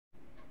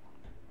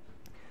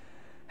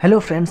Hello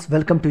friends,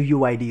 welcome to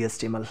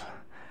UIDHTML.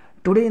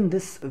 Today in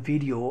this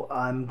video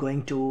I'm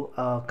going to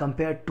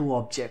compare two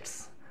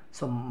objects.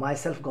 So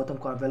myself Gautam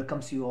Kaur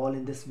welcomes you all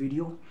in this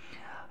video,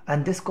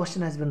 and this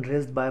question has been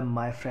raised by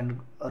my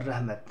friend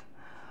Rahmat.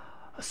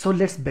 So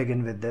let's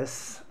begin with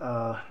this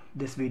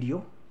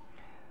video.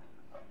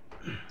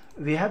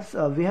 We have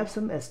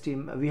some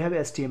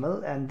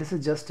HTML, and this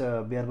is just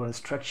we are going to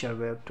structure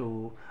where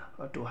to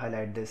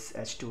highlight this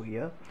H2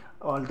 here.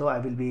 Although I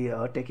will be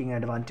taking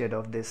advantage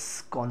of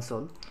this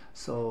console,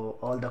 so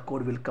all the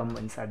code will come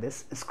inside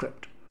this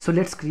script. So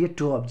let's create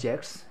two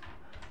objects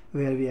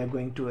where we are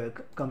going to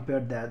compare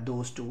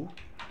those two.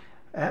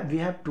 We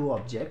have two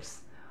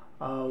objects.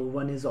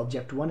 One is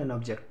object 1 and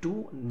object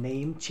 2.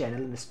 Name,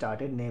 channel, and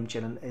started. Name,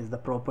 channel is the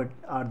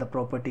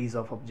properties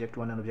of object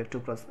 1 and object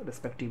 2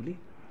 respectively.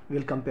 We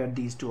will compare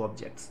these two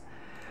objects.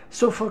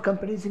 So for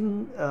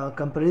comparison,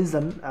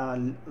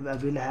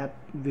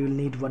 we will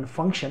need one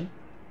function.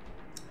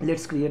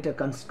 Let's create a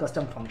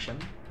custom function.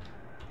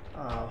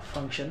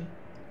 Function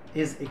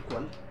is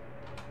equal,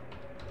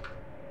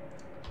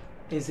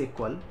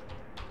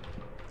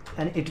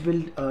 and it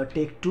will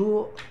take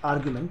two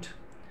argument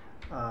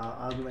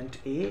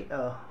A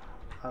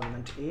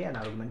and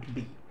argument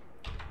B.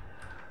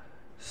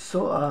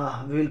 So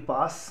we will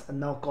pass,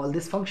 now call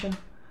this function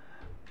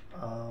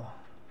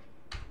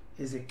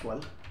is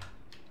equal,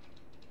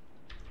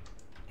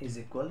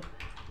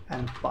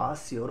 and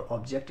pass your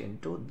object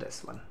into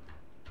this one.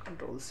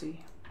 Control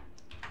C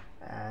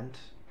and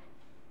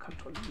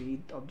Control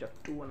V,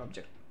 object 2 and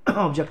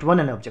object 1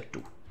 and object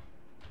 2.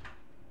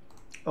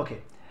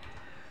 Okay,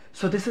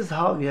 so this is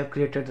how we have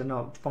created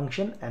a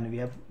function, and we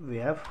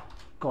have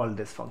called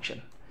this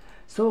function.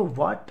 So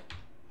what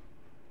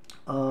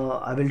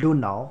I will do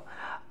now,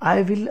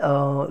 I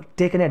will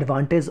take an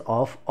advantage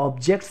of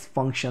objects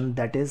function,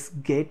 that is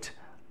get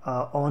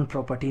on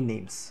property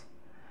names,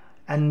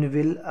 and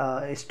will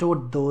store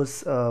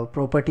those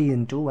property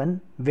into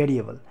one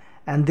variable,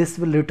 and this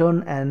will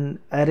return an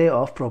array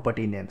of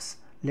property names.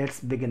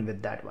 Let's begin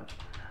with that one,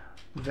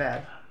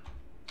 where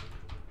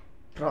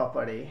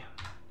property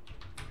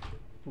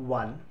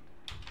 1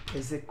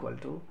 is equal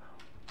to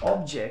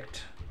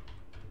object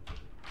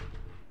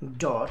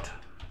dot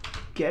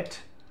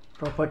get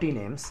property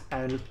names,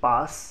 and will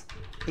pass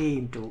A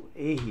into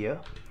A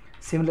here.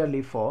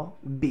 Similarly for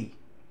B.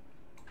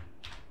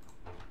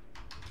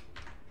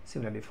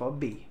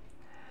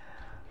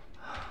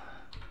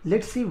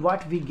 Let's see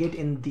what we get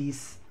in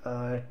these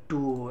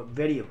two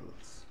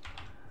variables.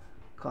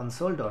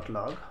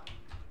 Console.log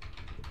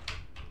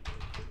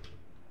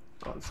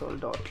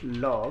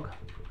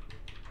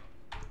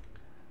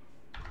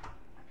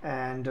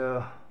and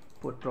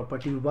put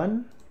property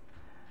 1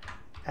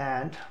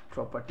 and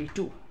property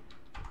 2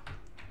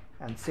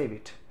 and save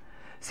it.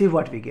 See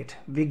what we get.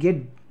 We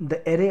get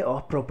the array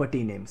of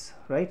property names,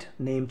 right?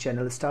 Name,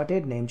 channel,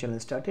 started, name,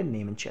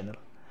 and channel.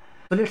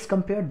 So let's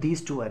compare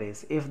these two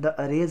arrays. If the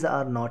arrays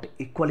are not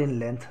equal in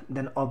length,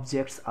 then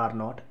objects are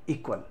not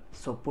equal.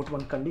 So put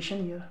one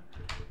condition here.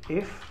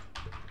 If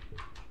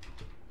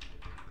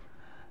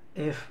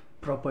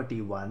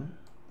property 1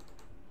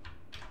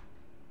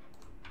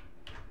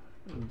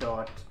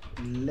 dot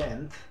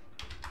length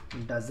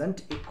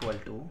doesn't equal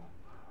to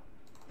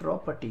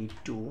property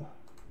 2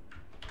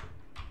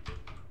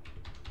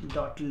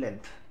 dot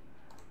length,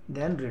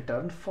 then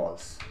return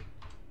false.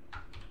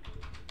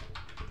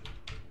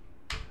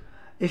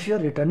 If you are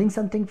returning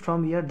something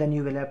from here, then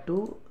you will have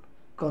to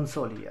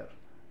console here,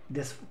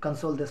 this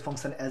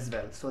function as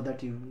well, so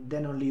that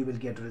then only you will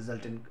get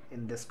result in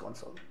this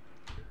console.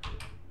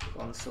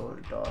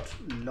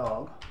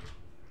 Console.log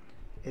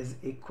is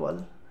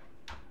equal,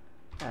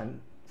 and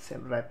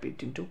wrap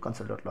it into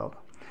console.log.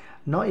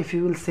 Now if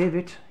you will save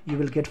it, you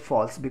will get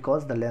false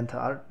because the lengths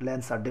are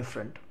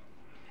different.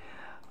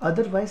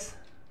 Otherwise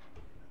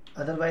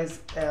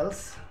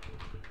else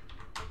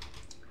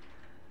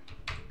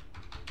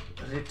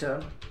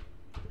return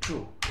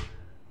true.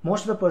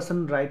 Most of the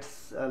person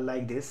writes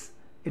like this.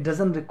 It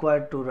doesn't need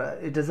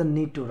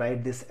to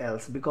write this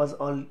else, because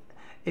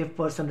if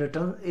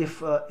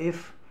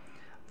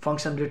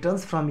function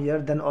returns from here,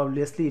 then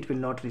obviously it will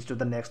not reach to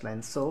the next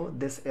line, so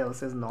this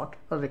else is not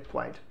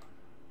required.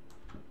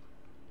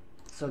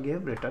 So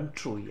give return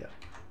true here.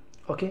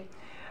 Okay,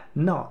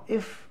 now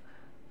if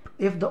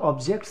the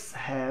objects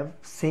have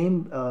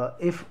same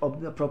if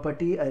the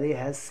property array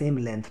has same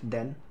length,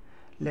 then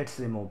let's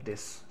remove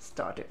this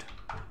started.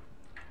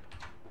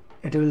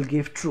 It will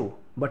give true,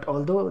 but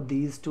although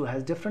these two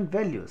has different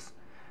values,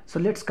 so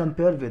let's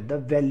compare with the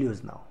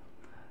values now.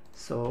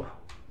 So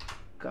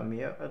come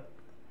here,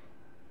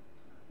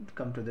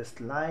 come to this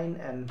line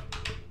and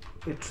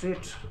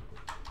iterate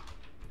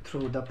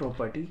through the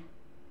property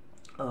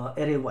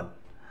array 1,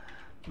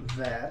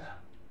 where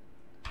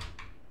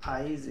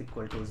I is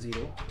equal to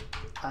 0,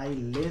 I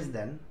less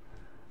than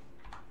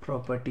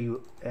property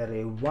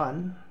array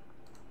 1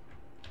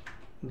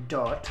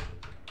 dot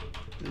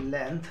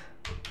length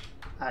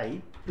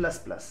I plus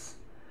plus.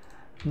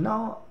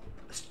 Now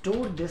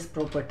store this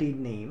property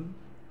name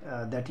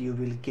that you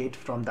will get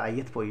from the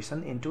ith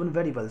position into a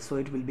variable, so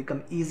it will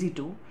become easy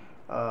to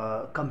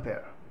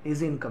compare,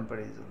 easy in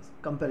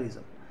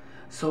comparison.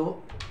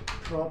 So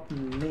prop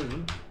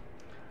name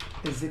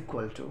is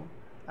equal to,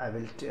 I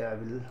will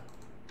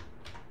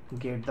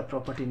get the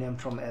property name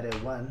from array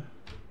 1,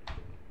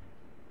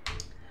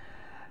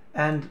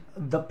 and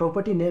the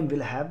property name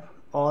will have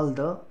all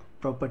the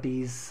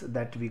properties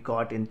that we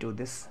got into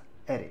this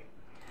array.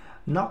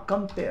 Now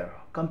compare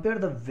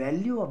the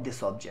value of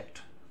this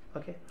object.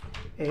 Okay,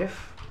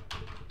 if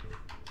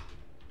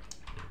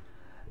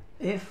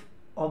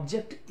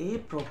object A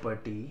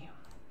property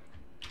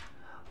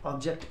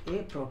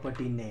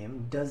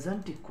name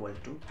doesn't equal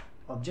to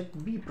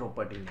object B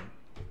property name,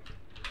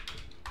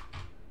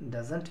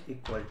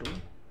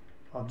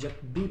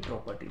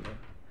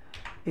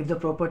 if the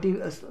property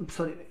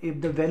if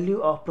the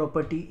value of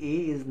property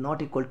A is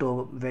not equal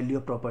to value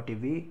of property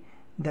B,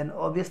 then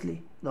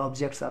obviously the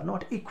objects are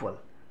not equal.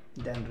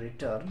 Then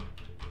return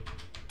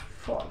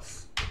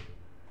false.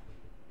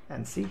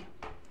 And see,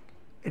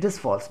 it is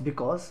false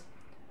because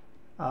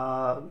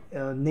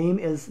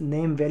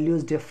name value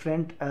is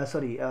different,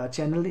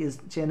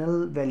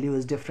 channel value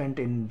is different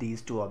in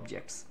these two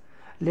objects.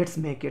 Let's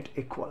make it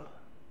equal.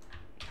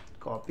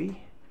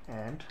 Copy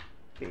and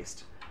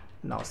paste.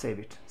 Now save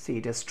it. See,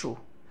 it is true.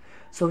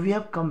 So we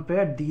have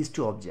compared these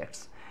two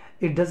objects.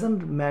 It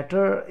doesn't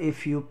matter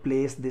if you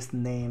place this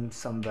name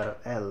somewhere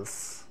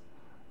else,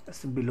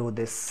 below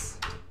this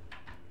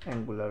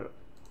Angular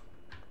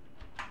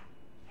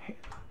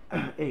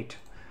 8,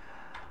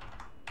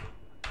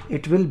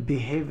 it will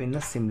behave in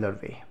a similar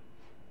way.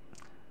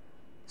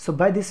 So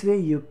by this way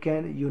you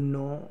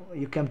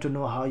come to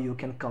know how you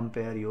can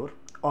compare your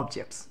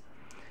objects.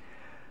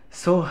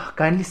 So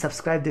kindly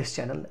subscribe this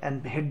channel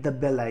and hit the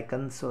bell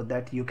icon so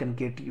that you can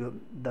get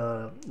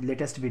the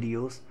latest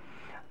videos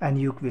and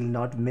you will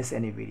not miss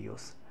any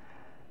videos.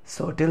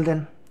 So till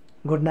then,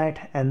 good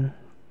night and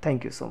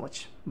thank you so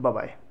much. Bye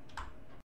bye.